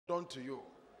unto you.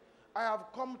 I have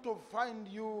come to find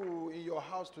you in your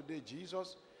house today,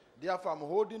 Jesus. Therefore, I'm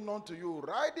holding on to you,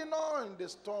 riding on in the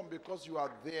storm because you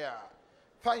are there.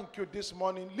 Thank you this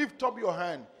morning. Lift up your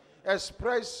hand.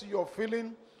 Express your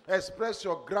feeling. Express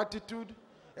your gratitude.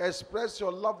 Express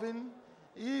your loving.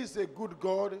 He is a good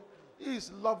God. He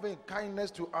is loving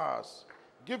kindness to us.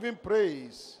 Give him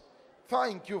praise.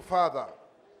 Thank you, Father.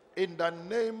 In the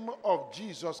name of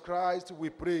Jesus Christ, we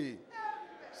pray.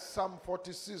 Psalm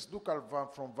 46, look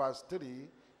at from verse 3.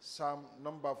 Psalm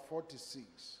number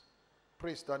 46.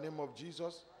 Praise the name of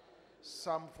Jesus.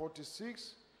 Psalm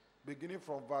 46, beginning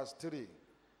from verse 3.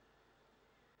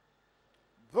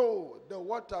 Though the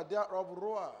water thereof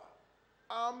roar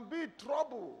and be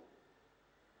troubled.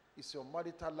 Is your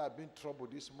marital life being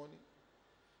troubled this morning?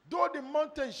 Though the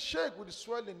mountains shake with the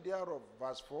swelling thereof.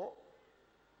 Verse 4.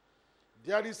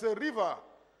 There is a river.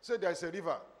 Say there is a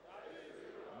river.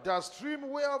 The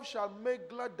stream whereof shall make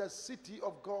glad the city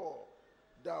of God,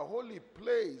 the holy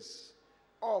place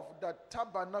of the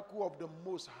tabernacle of the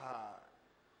Most High.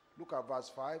 Look at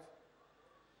verse 5.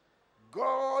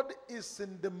 God is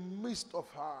in the midst of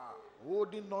her,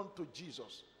 holding on to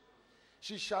Jesus.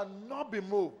 She shall not be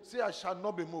moved. Say, I shall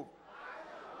not be moved.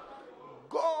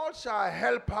 God shall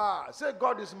help her. Say,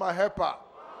 God is my helper.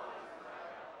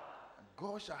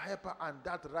 God shall help her, and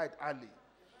that right early.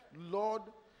 Lord,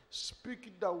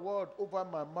 speak the word over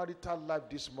my marital life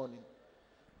this morning,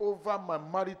 over my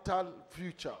marital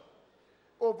future,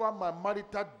 over my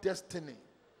marital destiny.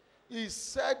 He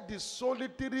said the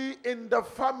solitary in the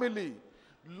family.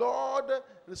 Lord,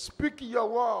 speak your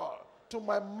word to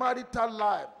my marital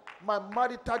life, my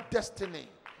marital destiny.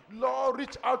 Lord,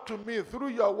 reach out to me through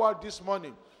your word this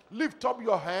morning. Lift up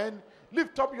your hand,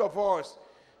 lift up your voice.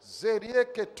 Zerie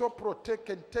ketopro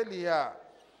tekentelia,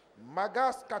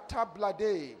 magas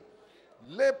katablade,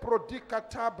 le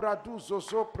prodikatabra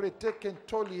zozo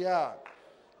pretekentolia.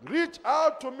 Reach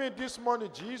out to me this morning,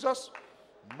 Jesus.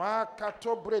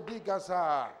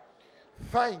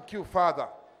 Thank you, Father.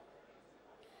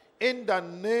 In the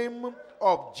name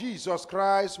of Jesus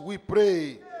Christ, we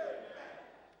pray.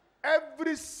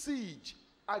 Every siege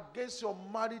against your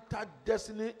marital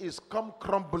destiny is come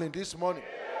crumbling this morning.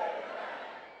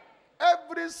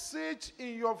 Every siege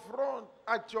in your front,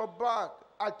 at your back,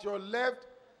 at your left,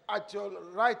 at your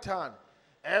right hand,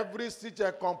 every siege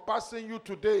encompassing you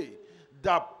today,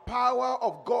 the power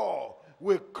of God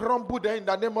will crumble there in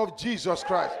the name of Jesus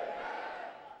Christ.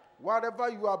 Whatever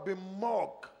you have been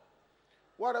mocked,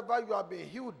 whatever you have been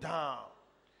held down,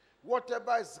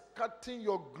 whatever is cutting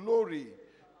your glory,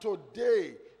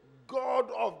 today,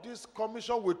 God of this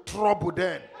commission will trouble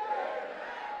them.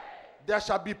 There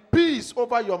shall be peace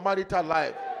over your marital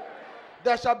life.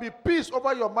 There shall be peace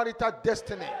over your marital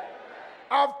destiny.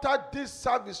 After this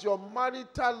service, your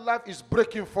marital life is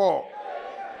breaking forth.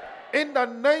 In the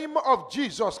name of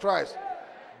Jesus Christ,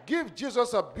 give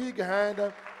Jesus a big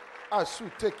hand as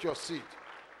you take your seat.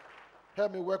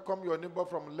 Help me welcome your neighbor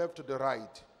from left to the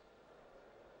right.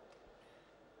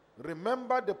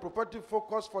 Remember the prophetic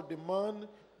focus for the month.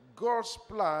 God's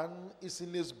plan is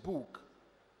in his book.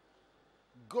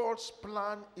 God's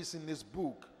plan is in his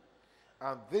book.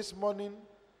 And this morning,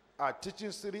 our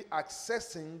teaching series,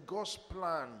 accessing God's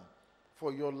plan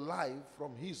for your life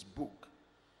from his book.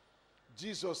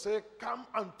 Jesus said, come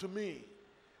unto me,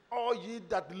 all ye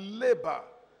that labor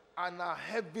and are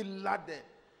heavy laden,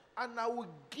 and I will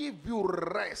give you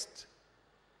rest.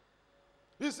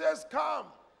 He says, come.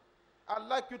 I'd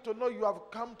like you to know you have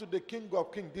come to the King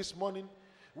of Kings this morning.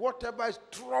 Whatever is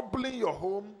troubling your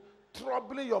home,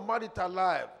 troubling your marital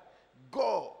life,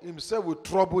 God himself will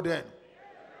trouble them.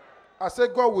 I say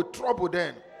God will trouble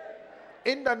them.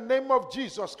 In the name of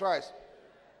Jesus Christ.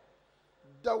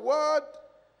 The word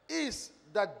is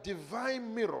the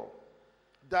divine mirror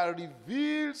that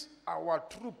reveals our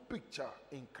true picture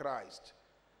in Christ.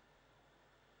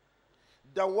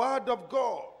 The word of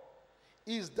God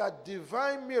is the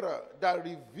divine mirror that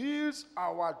reveals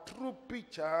our true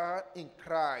picture in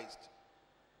Christ.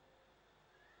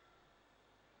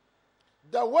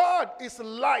 The word is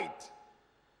light.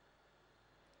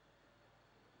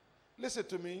 Listen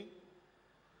to me.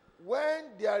 When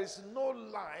there is no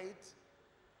light,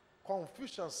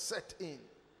 confusion set in.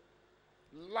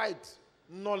 Light,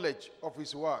 knowledge of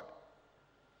his word.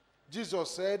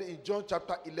 Jesus said in John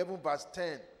chapter 11 verse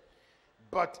 10,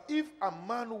 but if a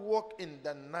man walk in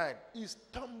the night, he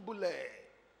stumbleth,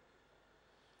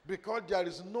 because there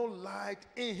is no light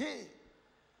in him.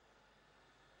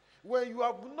 When you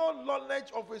have no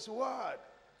knowledge of his word,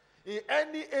 in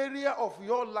any area of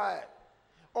your life,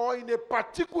 or in a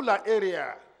particular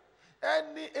area,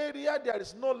 Any area there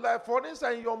is no light, for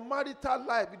instance, in your marital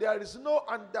life, there is no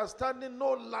understanding,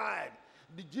 no light.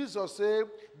 Did Jesus say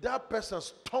that person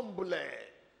stumbling?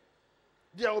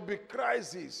 There will be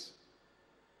crisis,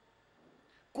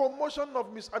 commotion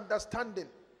of misunderstanding.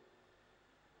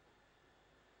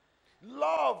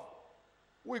 Love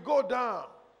will go down.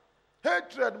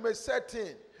 Hatred may set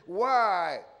in.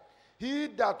 Why? He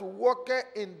that walketh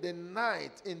in the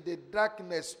night, in the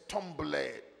darkness,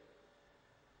 stumbleth.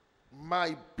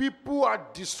 My people are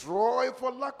destroyed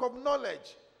for lack of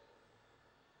knowledge.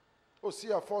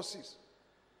 Hosea 4:6.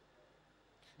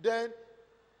 Then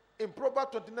in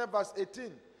Proverbs 29 verse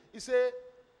 18, he said,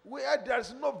 where there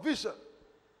is no vision,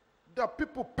 the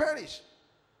people perish.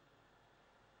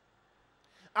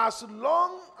 As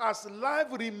long as life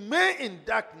remain in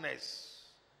darkness,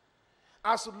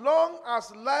 as long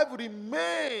as life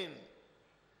remain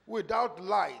without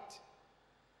light,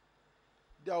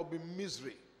 there will be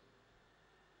misery.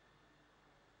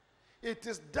 It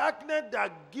is darkness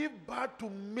that gives birth to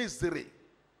misery.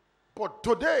 But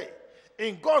today,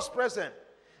 in God's presence,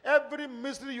 every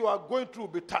misery you are going through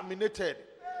will be terminated.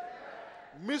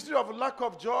 Misery of lack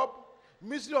of job,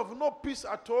 misery of no peace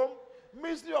at home,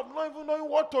 misery of not even knowing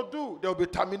what to do, they will be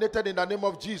terminated in the name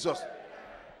of Jesus.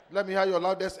 Let me hear your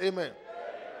loudest amen.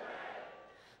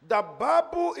 The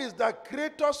Bible is the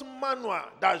Creator's manual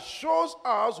that shows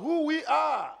us who we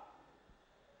are.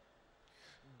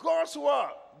 God's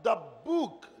word, the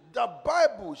book, the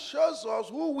Bible shows us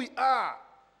who we are,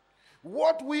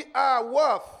 what we are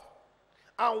worth,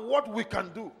 and what we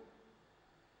can do.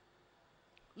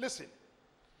 Listen,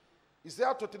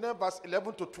 Isaiah 29 verse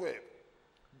 11 to 12.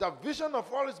 The vision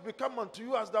of all is become unto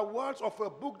you as the words of a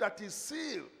book that is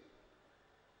sealed,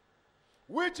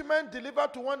 which men deliver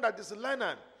to one that is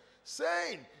learned,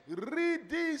 saying, read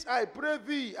this, I pray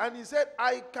thee. And he said,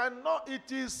 I cannot,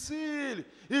 it is sealed,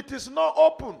 it is not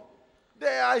open.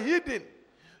 They are hidden.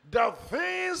 The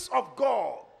things of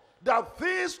God, the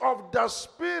things of the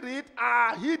Spirit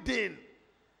are hidden.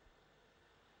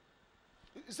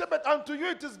 He said, but unto you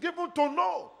it is given to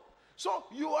know. So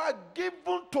you are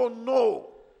given to know.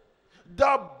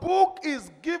 The book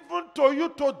is given to you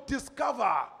to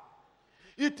discover.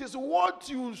 It is what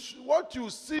you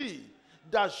see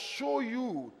that show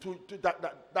you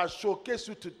that showcase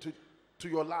you to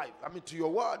your life. I mean, to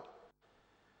your word.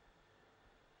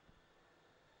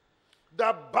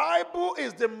 The Bible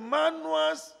is the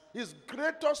manuals, his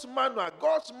greatest manual,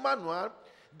 God's manual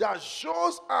that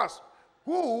shows us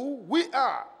who we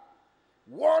are,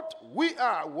 what we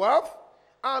are worth,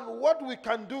 and what we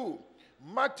can do.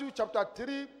 Matthew chapter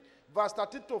 3, verse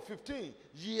 13 to 15.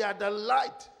 Ye are the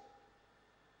light.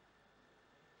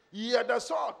 Ye are the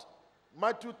salt.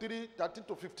 Matthew 3, 13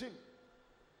 to 15.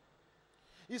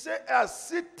 He said, a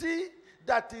city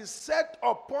that is set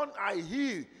upon a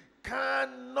hill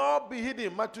cannot be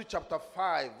hidden. Matthew chapter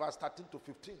 5, verse 13 to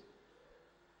 15.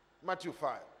 Matthew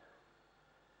 5.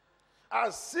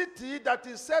 A city that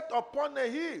is set upon a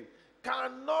hill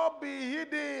cannot be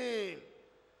hidden.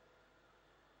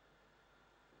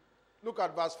 Look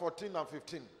at verse 14 and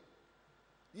 15.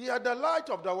 Ye are the light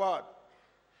of the world.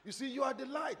 You see, you are the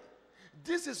light.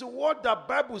 This is what the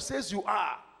Bible says you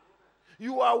are.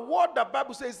 You are what the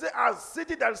Bible says. A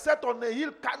city that is set on a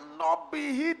hill cannot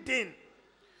be hidden.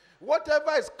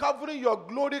 Whatever is covering your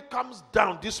glory comes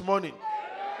down this morning.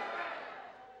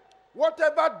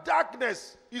 Whatever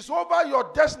darkness is over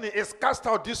your destiny is cast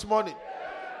out this morning.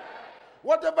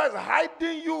 Whatever is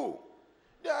hiding you,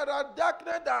 there are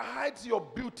darkness that hides your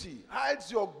beauty,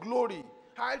 hides your glory,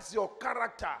 hides your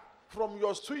character from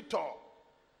your sweeter.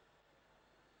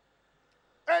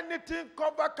 Anything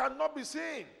covered cannot be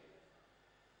seen.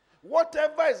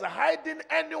 Whatever is hiding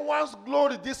anyone's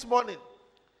glory this morning,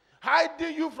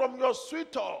 hiding you from your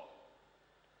sweeter,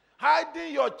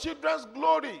 hiding your children's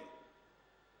glory,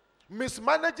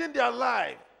 mismanaging their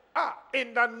life,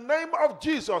 in the name of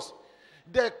Jesus,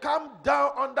 they come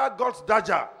down under God's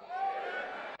danger.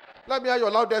 Let me hear your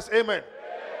loudest amen.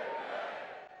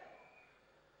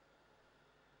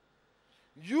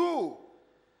 You,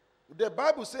 the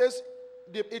Bible says,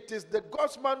 it is the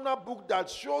God's manual book that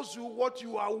shows you what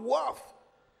you are worth.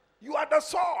 You are the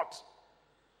salt.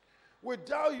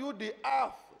 Without you, the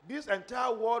earth, this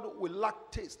entire world will lack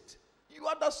taste. You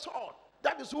are the salt.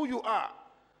 That is who you are.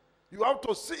 You have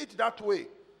to see it that way.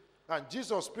 And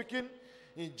Jesus speaking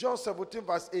in John 17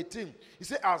 verse 18, he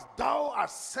said, as thou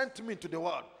hast sent me to the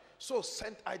world, so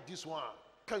sent I this one.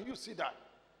 Can you see that?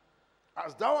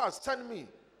 As thou hast sent me,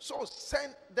 so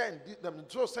send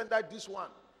I this one.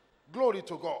 Glory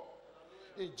to God.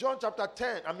 In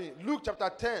Luke chapter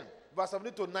 10, verse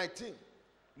 17 to 19.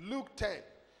 Luke 10,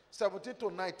 17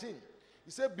 to 19.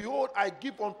 He said, behold, I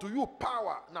give unto you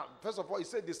power. Now, first of all, he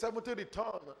said the 70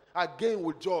 return again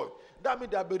with joy. That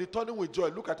means they'll be returning with joy.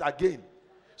 Look at again.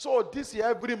 So this year,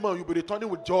 every month, you'll be returning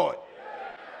with joy.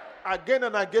 Again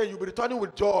and again, you'll be returning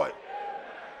with joy.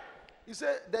 He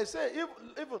said, they say,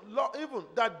 even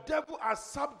the devil are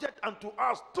subject unto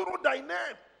us through thy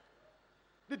name.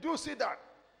 Did you see that?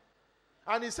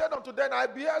 And he said unto them, I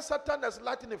beheld Satan as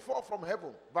lightning fall from heaven.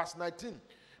 Verse 19.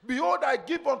 Behold, I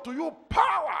give unto you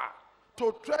power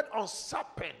to tread on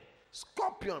serpent,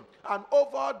 scorpion, and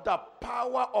over the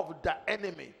power of the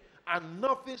enemy. And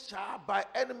nothing shall by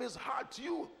enemies hurt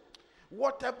you.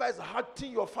 Whatever is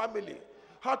hurting your family,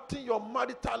 hurting your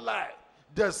marital life,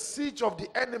 the siege of the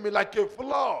enemy like a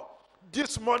flood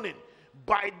this morning,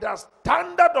 by the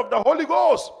standard of the Holy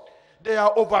Ghost, they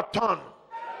are overturned.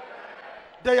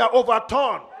 They are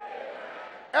overturned.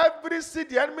 Every seed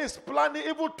the enemy is planning,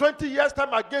 even 20 years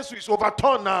time against you, is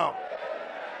overturned now.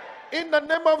 In the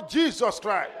name of Jesus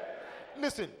Christ.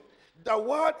 Listen, the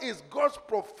word is God's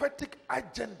prophetic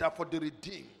agenda for the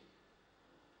redeemed.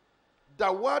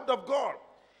 The word of God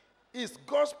is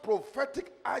God's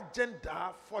prophetic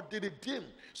agenda for the redeemed.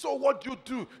 So what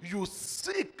do? You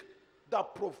seek the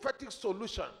prophetic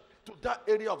solution to that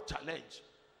area of challenge,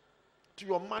 to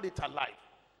your marital life.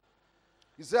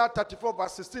 Isaiah 34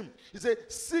 verse 16. He said,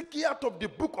 seek ye out of the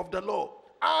book of the law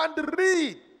and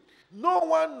read. No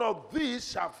one of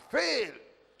these shall fail.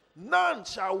 None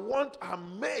shall want a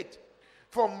mate.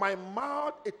 From my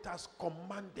mouth it has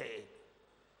commanded.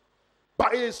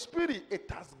 By a spirit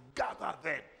it has gathered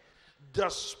them. The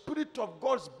Spirit of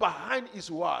God is behind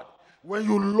his word. When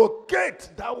you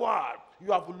locate that word,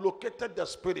 you have located the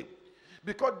Spirit.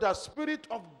 Because the Spirit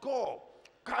of God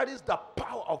carries the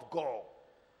power of God.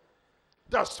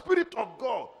 The Spirit of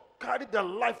God carries the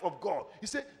life of God. He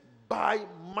said, by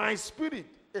my Spirit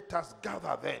it has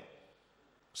gathered them.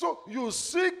 So you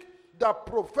seek the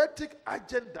prophetic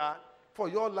agenda for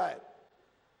your life.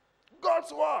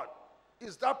 God's word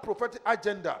is that prophetic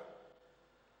agenda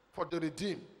for the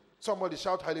redeemed. Somebody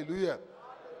shout hallelujah.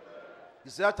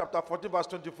 Isaiah chapter 14 verse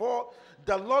 24.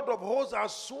 The Lord of hosts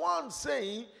has sworn,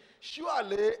 saying,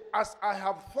 surely as I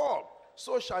have thought,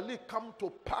 so shall it come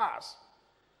to pass.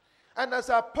 And as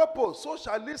I purpose, so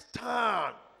shall it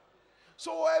stand.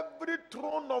 So every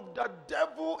throne of the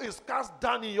devil is cast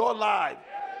down in your life.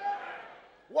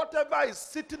 Whatever is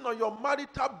sitting on your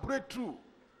marital breakthrough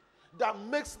that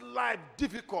makes life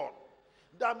difficult,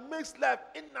 that makes life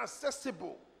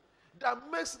inaccessible, that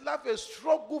makes life a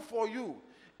struggle for you,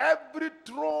 every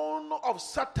throne of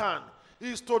Satan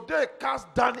is today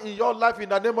cast down in your life in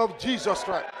the name of Jesus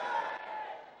Christ.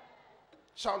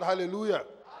 Shout hallelujah.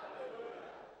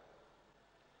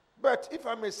 But if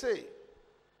I may say,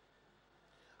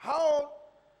 how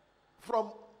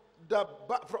from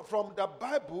the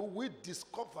Bible we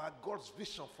discover God's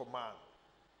vision for man.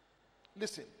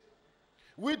 Listen,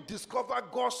 we discover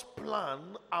God's plan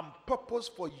and purpose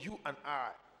for you and I.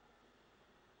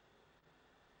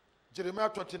 Jeremiah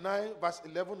 29 verse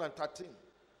 11 and 13.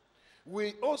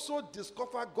 We also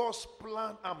discover God's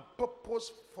plan and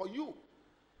purpose for you,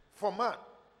 for man.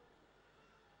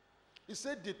 He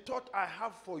said, the thought I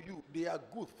have for you, they are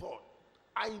good thoughts.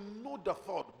 I know the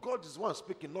thought. God is one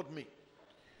speaking, not me.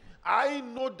 I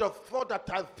know the thought that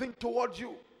I think toward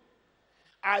you.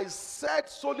 I said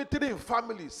solitary in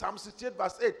family, Psalm 68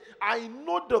 verse 8. I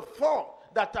know the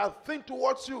thought that I think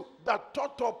towards you, the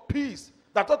thought of peace.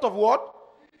 The thought of what?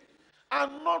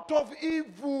 And not of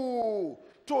evil,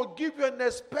 to give you an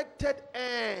expected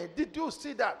end. Did you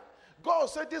see that? God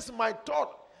said, this is my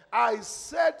thought. I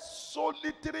said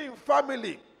solitary in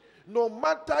family. No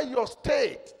matter your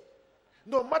state,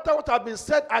 no matter what has been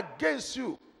said against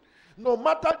you, no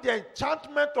matter the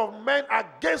enchantment of men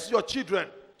against your children,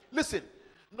 listen,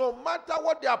 no matter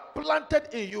what they are planted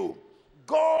in you,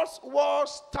 God's word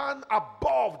stands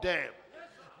above them.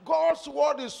 God's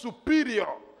word is superior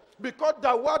because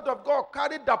the word of God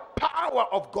carries the power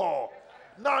of God.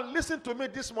 Now listen to me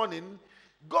this morning.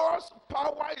 God's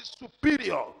power is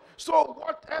superior. So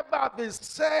whatever has been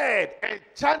said,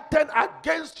 enchanted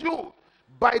against you,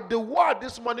 by the word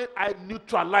this morning, I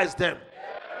neutralize them.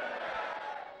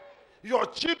 Your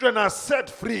children are set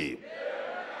free.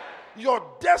 Your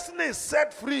destiny is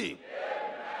set free.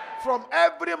 From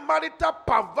every marital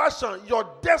perversion, your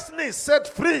destiny is set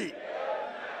free.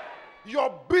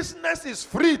 Your business is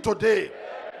free today.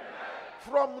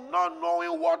 From not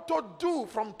knowing what to do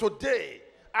from today,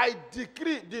 I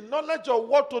decree the knowledge of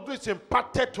what to do is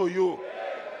imparted to you.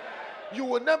 You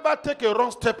will never take a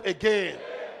wrong step again.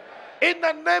 In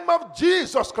the name of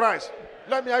Jesus Christ.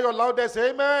 Let me hear your loudest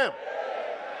amen.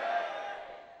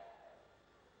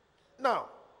 Now,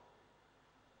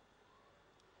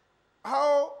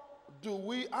 How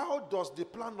does the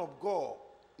plan of God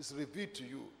is revealed to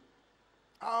you?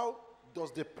 How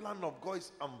does the plan of God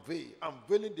is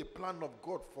unveiling the plan of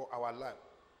God for our life?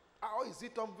 How is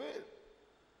it unveiled?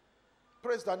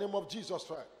 Praise the name of Jesus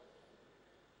Christ.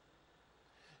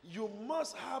 You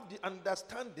must have the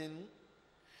understanding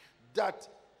that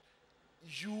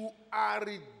you are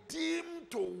redeemed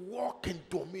to walk in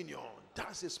dominion.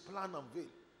 That's his plan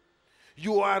unveiled.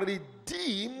 You are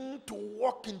redeemed to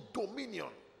walk in dominion.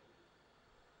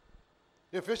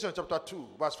 Ephesians chapter 2,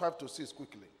 verse 5 to 6,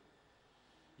 quickly.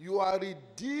 You are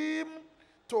redeemed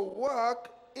to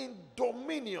walk in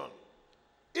dominion.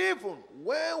 Even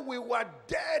when we were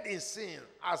dead in sin,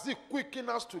 as he quickened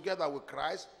us together with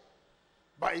Christ,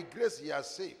 by his grace he has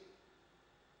saved.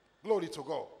 Glory to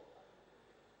God.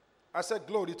 I said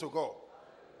glory to God.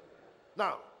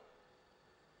 Now,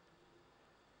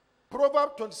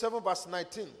 Proverbs 27 verse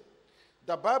 19.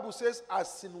 The Bible says,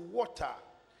 as in water,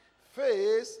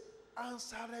 faith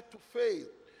answereth to faith,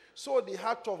 so the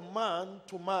heart of man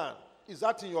to man. Is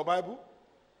that in your Bible?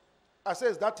 I say,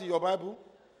 is that in your Bible?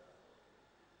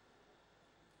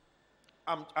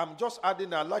 I'm just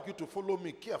adding, I'd like you to follow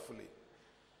me carefully.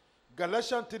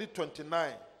 Galatians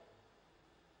 3:29.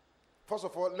 First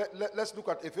of all, let's look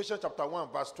at Ephesians chapter 1,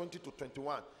 verse 20 to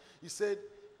 21. He said,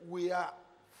 we are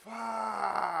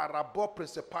far above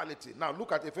principality. Now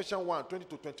look at Ephesians 1, 20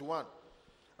 to 21.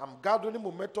 I'm gathering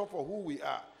momentum for who we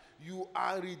are. You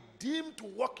are redeemed to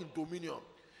walk in dominion.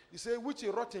 He said, which he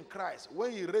wrought in Christ,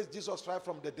 when he raised Jesus Christ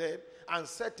from the dead and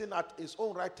set him at his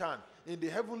own right hand in the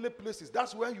heavenly places.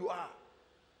 That's where you are.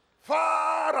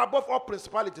 Far above all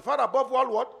principality. Far above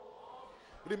all what?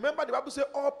 Remember the Bible says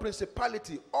all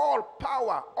principality, all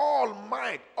power, all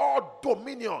might, all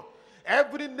dominion.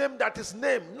 Every name that is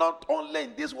named, not only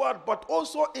in this world, but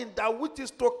also in that which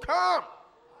is to come.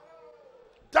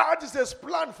 That is his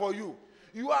plan for you.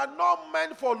 You are not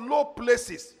meant for low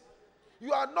places.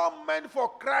 You are not meant for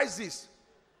crisis.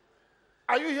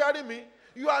 Are you hearing me?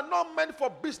 You are not meant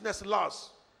for business loss.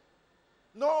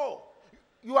 No.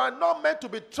 You are not meant to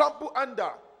be trampled under.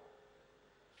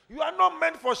 You are not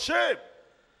meant for shame.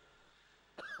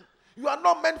 You are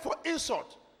not meant for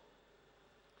insult.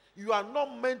 You are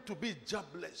not meant to be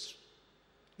jobless.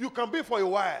 You can be for a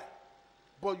while,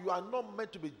 but you are not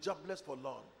meant to be jobless for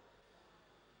long.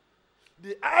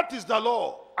 The earth is the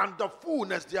Lord and the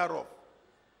fullness thereof.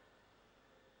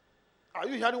 Are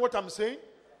you hearing what I'm saying?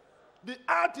 The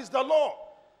earth is the Lord.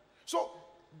 So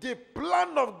the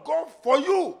plan of God for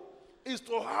you is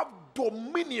to have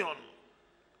dominion.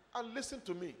 And listen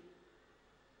to me.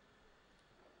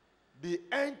 The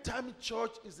end time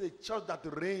church is a church that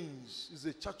reigns, is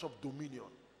a church of dominion.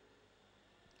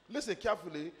 Listen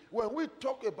carefully. When we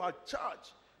talk about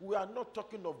church, we are not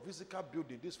talking of physical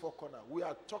building, this four corner. We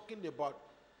are talking about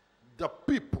the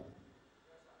people.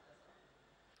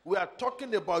 We are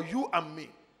talking about you and me.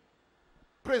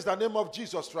 Praise the name of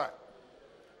Jesus Christ.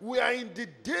 We are in the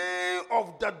day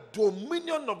of the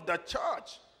dominion of the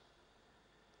church.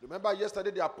 Remember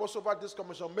yesterday the apostle over this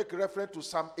commission make reference to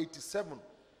Psalm 87.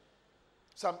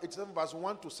 Psalm 87 verse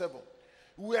 1 to 7.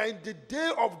 We are in the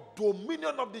day of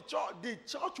dominion of the church. The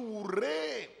church will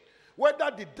reign.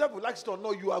 Whether the devil likes it or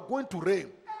not, you are going to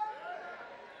reign.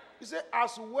 He said,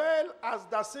 as well as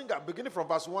the singer, beginning from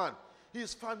verse 1,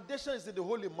 his foundation is in the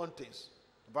holy mountains.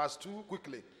 Verse 2,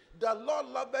 quickly. The Lord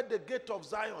loveth the gate of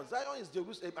Zion. Zion is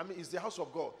Jerusalem, is the house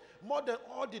of God. More than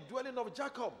all the dwelling of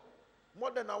Jacob.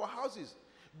 More than our houses.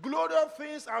 Glorious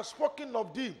things are spoken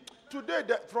of thee. Today,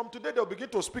 from today, they'll begin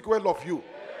to speak well of you.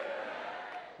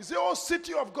 He said, O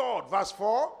city of God, verse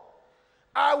 4,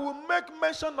 I will make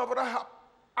mention of Rahab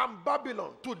and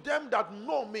Babylon to them that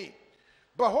know me.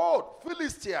 Behold,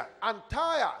 Philistia and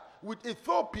Tyre with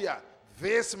Ethiopia,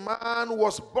 this man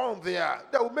was born there.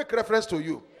 They will make reference to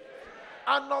you.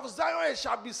 And of Zion it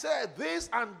shall be said, this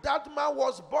and that man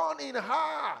was born in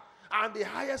her, and the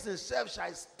highest himself shall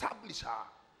establish her.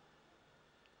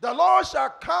 The Lord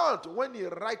shall count when he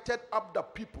writeth up the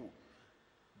people.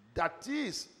 That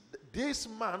is, this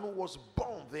man was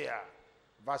born there.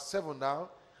 Verse 7 now,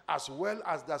 as well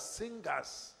as the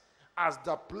singers, as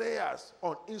the players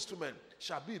on instrument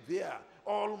shall be there.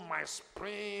 All my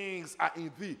springs are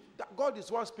in thee. That God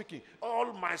is one speaking.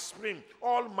 All my spring,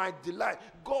 all my delight.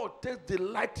 God takes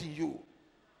delight in you.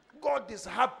 God is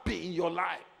happy in your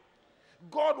life.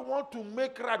 God wants to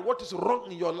make right what is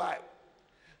wrong in your life.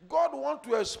 God wants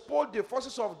to expose the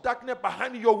forces of darkness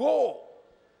behind your wall.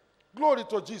 Glory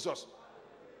to Jesus.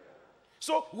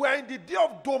 So we're in the day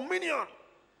of dominion.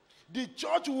 The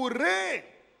church will reign.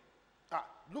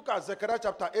 Look at Zechariah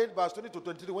chapter 8 verse 20 to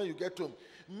 23 when you get to him.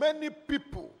 Many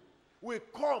people will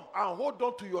come and hold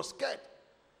on to your skirt.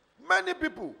 Many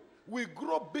people will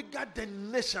grow bigger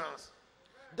than nations.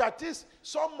 That is,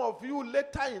 some of you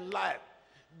later in life,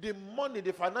 the money,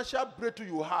 the financial breakthrough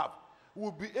you have,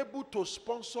 will be able to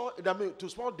sponsor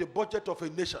the budget of a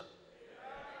nation.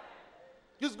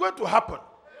 It's going to happen.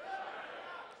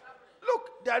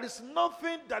 Look, there is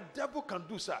nothing that devil can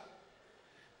do, sir.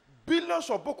 Billions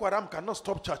of Boko Haram cannot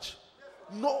stop church.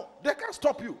 No, they can't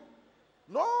stop you.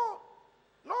 No.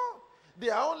 They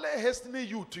are only hastening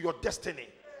you to your destiny.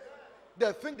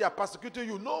 They think they are persecuting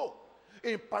you. No.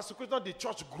 In persecution, the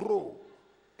church grow.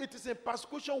 It is in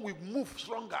persecution we move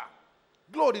stronger.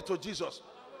 Glory to Jesus.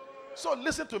 So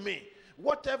listen to me.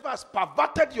 Whatever has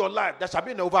perverted your life, there shall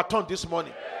be an overturn this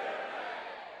morning.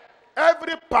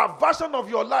 Every perversion of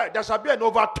your life, there shall be an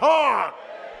overturn.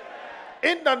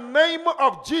 In the name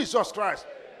of Jesus Christ.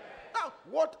 Now,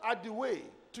 what are the way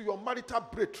to your marital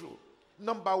breakthrough?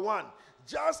 Number one,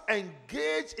 just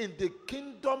engage in the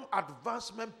kingdom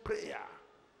advancement prayer.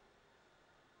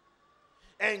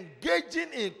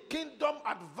 Engaging in kingdom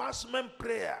advancement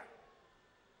prayer.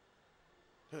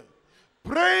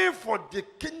 Praying for the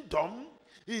kingdom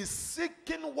is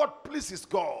seeking what pleases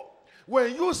God.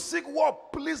 When you seek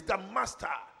what pleases the master,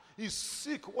 you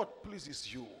seek what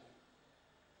pleases you.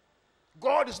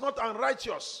 God is not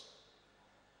unrighteous.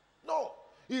 No,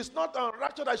 he is not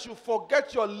unrighteous that you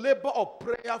forget your labor of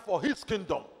prayer for his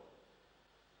kingdom.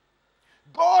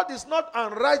 God is not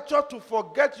unrighteous to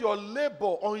forget your labor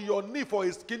on your knee for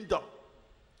his kingdom.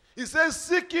 He says,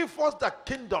 seek ye first the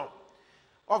kingdom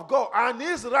of God and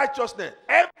his righteousness.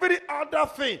 Every other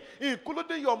thing,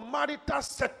 including your marital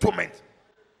settlement,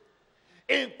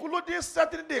 including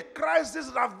settling the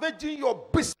crisis ravaging your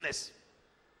business.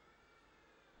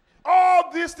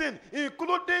 All these things,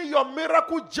 including your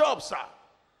miracle job, sir.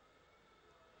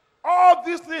 All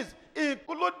these things,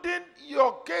 including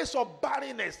your case of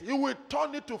barrenness, he will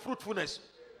turn it to fruitfulness.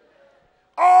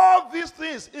 All these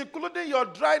things, including your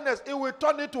dryness, it will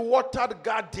turn it to watered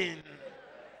garden.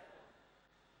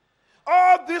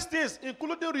 All these things,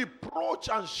 including reproach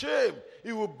and shame,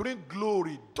 it will bring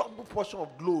glory, double portion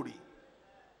of glory.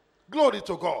 Glory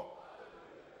to God.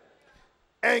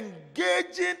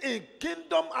 Engaging in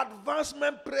kingdom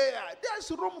advancement prayer,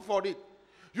 there's room for it.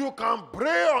 You can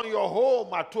pray on your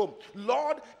home at home.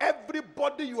 Lord,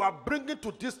 everybody you are bringing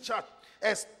to this church,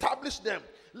 establish them.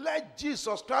 Let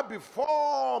Jesus Christ be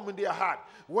formed in their heart.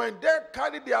 When they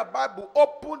carry their Bible,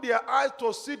 open their eyes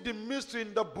to see the mystery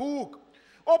in the book.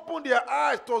 Open their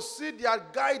eyes to see their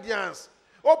guidance.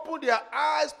 Open their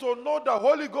eyes to know the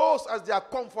Holy Ghost as their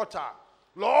comforter.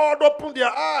 Lord, open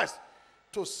their eyes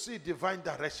to see divine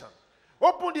direction.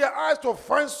 Open their eyes to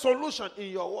find solution in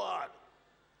your word.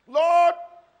 Lord,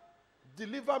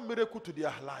 deliver miracle to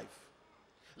their life.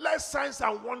 Let signs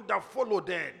and wonder follow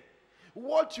them.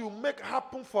 What you make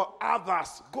happen for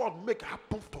others, God make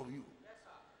happen for you.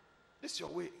 This is your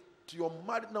way to your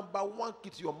number one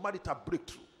key to your marital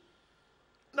breakthrough.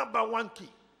 Number one key.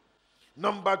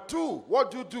 Number two,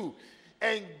 what do you do?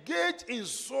 Engage in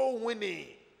soul winning.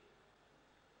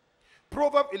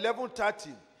 Proverbs 11:30.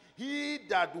 He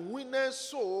that winneth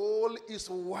soul is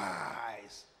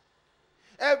wise.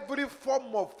 Every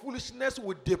form of foolishness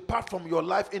will depart from your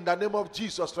life in the name of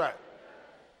Jesus Christ.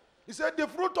 He said, the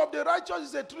fruit of the righteous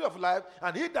is a tree of life,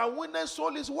 and he that winneth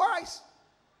soul is wise.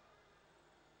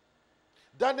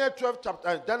 Daniel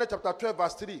chapter 12,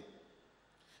 verse 3.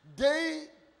 They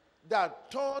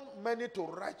that turn many to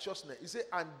righteousness, he said,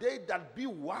 and they that be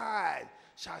wise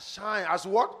shall shine as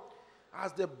what?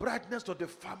 As the brightness of the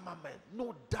firmament.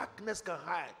 No darkness can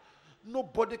hide.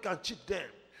 Nobody can cheat them.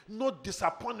 No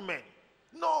disappointment.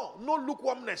 No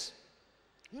lukewarmness.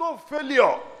 No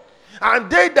failure.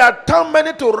 And they that turn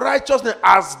many to righteousness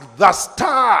as the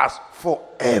stars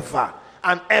forever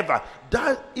and ever.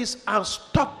 That is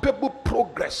unstoppable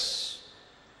progress.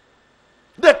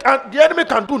 The enemy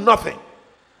can do nothing.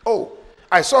 Oh,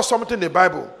 I saw something in the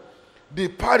Bible. The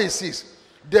Pharisees,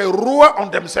 they roar on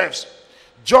themselves.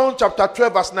 John chapter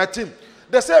 12 verse 19.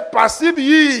 They say, perceive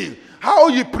ye how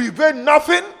ye prevail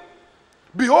nothing?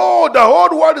 Behold, the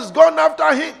whole world is gone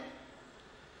after him.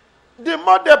 The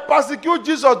more they persecute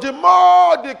Jesus, the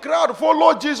more the crowd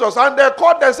follow Jesus, and they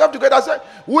call themselves together and say,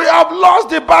 we have lost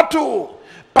the battle.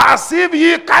 Perceive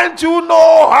ye, can't you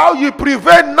know how you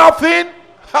prevail nothing?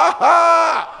 Ha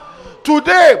ha!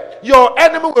 Today, your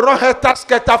enemy will run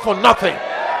helter-skelter for nothing.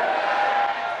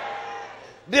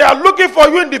 They are looking for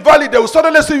you in the valley. They will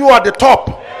suddenly see you at the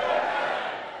top.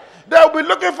 They will be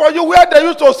looking for you where they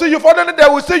used to see you. Suddenly they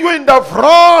will see you in the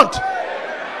front.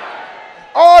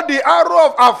 All the arrow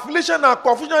of affliction and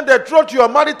confusion they throw to your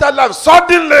marital life,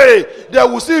 suddenly they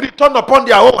will see return upon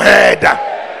their own head.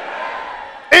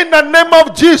 In the name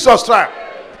of Jesus Christ.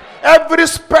 Every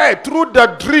spell through the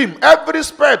dream, every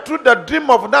spell through the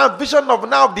dream of now, vision of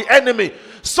now of the enemy,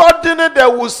 suddenly they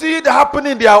will see it happen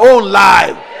in their own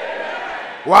life.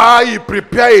 While he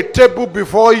prepare a table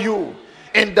before you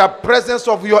in the presence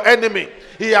of your enemy,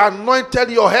 he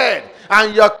anointed your head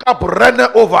and your cup ran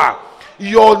over.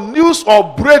 Your news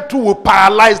of breakthrough will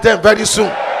paralyze them very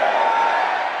soon.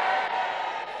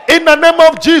 In the name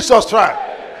of Jesus Christ.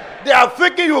 They are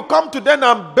thinking you come to them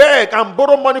and beg and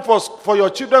borrow money for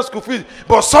your children's school fees,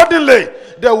 but suddenly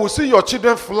they will see your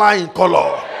children fly in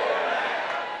color.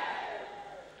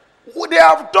 They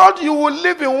have thought you will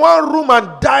live in one room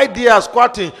and die there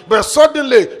squatting, but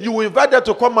suddenly you will invite them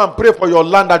to come and pray for your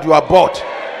land that you have bought.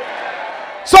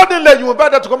 Suddenly you will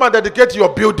invite them to come and dedicate your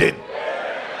building.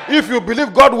 If you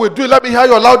believe God will do it, let me hear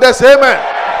your loudest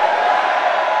amen.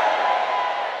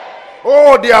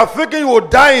 Oh, they are thinking you will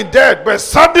die in death, but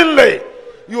suddenly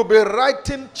you will be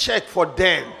writing check for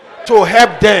them to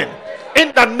help them.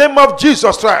 In the name of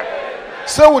Jesus Christ.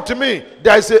 Say with me,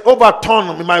 there is an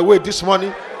overturn in my way this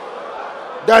morning.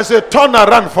 There is a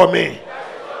turnaround for me.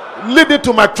 Lead it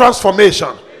to my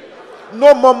transformation.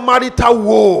 No more marital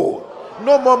woe.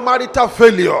 No more marital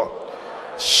failure.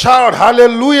 Shout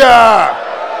hallelujah.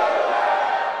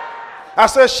 I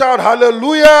say shout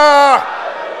hallelujah.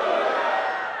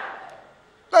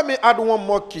 Let me add one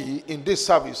more key in this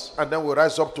service and then we'll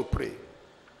rise up to pray.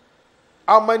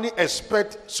 How many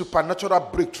expect supernatural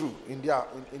breakthrough in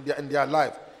their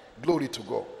life? Glory to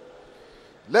God.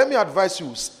 Let me advise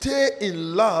you, stay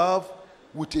in love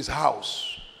with his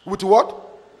house. With what?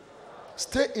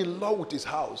 Stay in love with his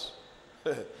house.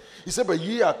 He said, but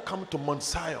ye are come to Mount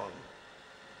Zion,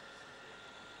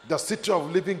 the city of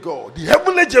living God, the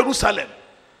heavenly Jerusalem.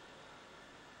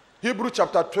 Hebrews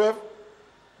chapter 12,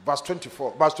 verse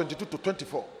 24, verse 22 to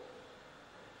 24.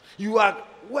 You are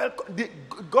welcome.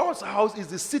 God's house is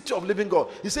the city of living God.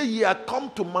 He said, ye are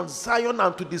come to Mount Zion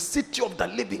and to the city of the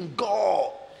living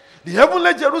God, the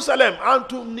heavenly Jerusalem, and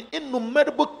to the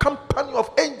innumerable company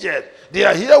of angels. They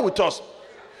are here with us.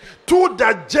 To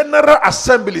the general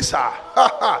assembly, sir,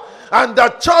 and the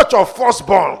church of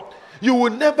firstborn. You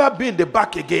will never be in the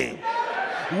back again.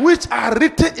 Which are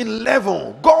written in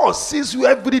heaven. God sees you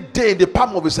every day in the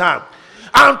palm of his hand.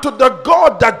 And to the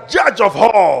God, the judge of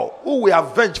all, who will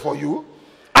avenge for you,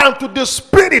 and to the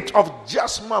spirit of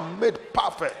just man made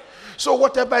perfect. So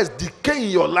whatever is decaying in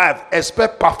your life,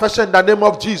 expect perfection in the name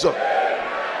of Jesus.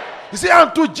 You see,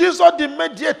 and to Jesus the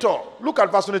mediator. Look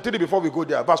at verse 23 before we go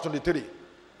there. Verse 23,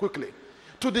 quickly.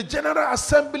 To the general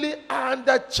assembly and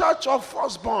the church of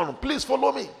firstborn. Please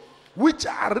follow me. Which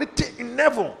are written in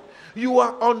heaven. You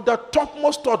are on the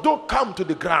topmost door. Don't come to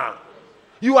the ground.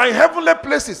 You are in heavenly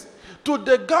places. To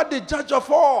the God, the judge of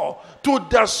all, to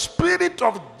the spirit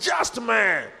of just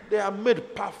man, they are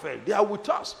made perfect. They are with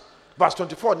us. Verse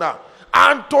 24 now.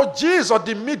 And to Jesus,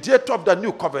 the mediator of the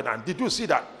new covenant. Did you see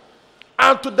that?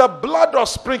 And to the blood of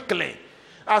sprinkling.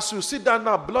 As you see that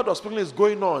now, blood of sprinkling is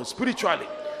going on spiritually.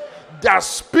 That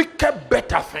speaketh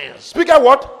better things. Speaking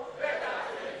what?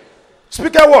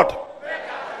 Speaking what?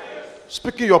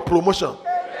 Speaking your promotion.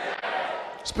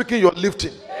 Speaking your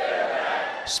lifting.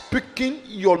 Speaking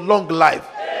your long life.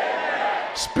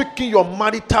 Speaking your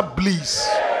marital bliss.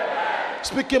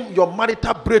 Speaking your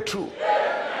marital breakthrough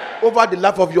over the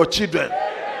life of your children.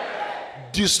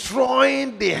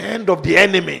 Destroying the hand of the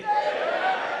enemy.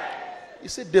 He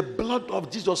said the blood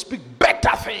of Jesus speaks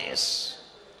better things.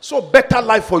 So better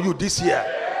life for you this year.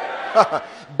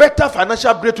 Better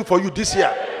financial breakthrough for you this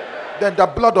year than the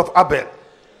blood of Abel.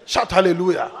 Shout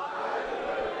hallelujah.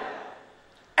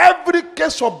 Every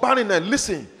case of barrenness,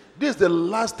 listen, this is the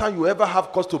last time you ever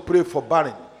have cause to pray for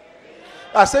barren.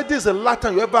 I said this is the last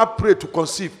time you ever pray to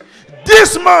conceive.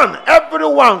 This man,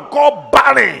 everyone called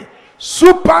barren,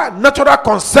 supernatural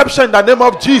conception in the name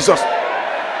of Jesus.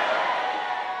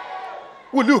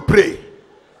 Will you pray?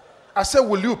 I said,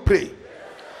 will you pray?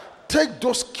 Take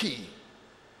those keys.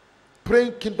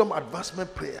 Praying kingdom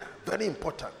advancement prayer. Very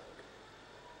important.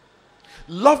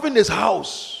 Loving his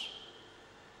house.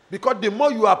 Because the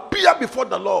more you appear before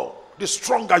the Lord, the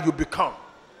stronger you become.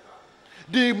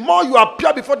 The more you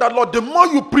appear before the Lord, the more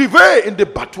you prevail in the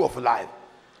battle of life.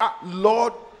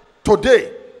 Lord,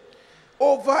 today,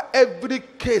 over every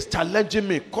case challenging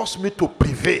me, cause me to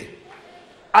prevail.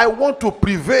 I want to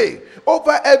prevail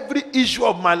over every issue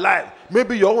of my life.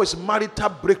 Maybe your own is marital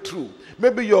breakthrough.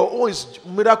 Maybe your own is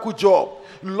miracle job.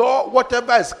 Lord,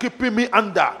 whatever is keeping me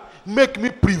under, make me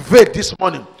prevail this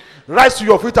morning. Rise to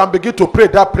your feet and begin to pray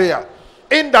that prayer.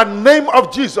 In the name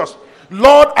of Jesus.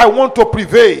 Lord, I want to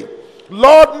prevail.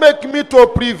 Lord, make me to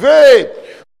prevail.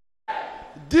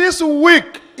 This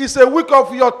week is a week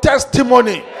of your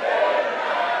testimony.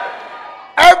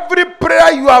 Every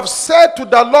prayer you have said to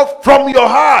the Lord from your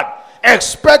heart,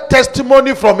 expect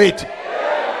testimony from it.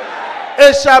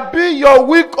 It shall be your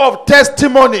week of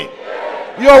testimony,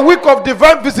 your week of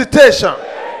divine visitation,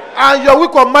 and your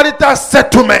week of marital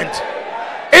settlement.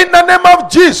 In the name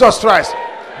of Jesus Christ,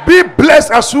 be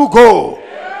blessed as you go.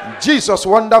 In Jesus'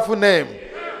 wonderful name.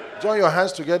 Join your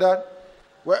hands together.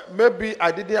 Well, maybe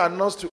I didn't announce to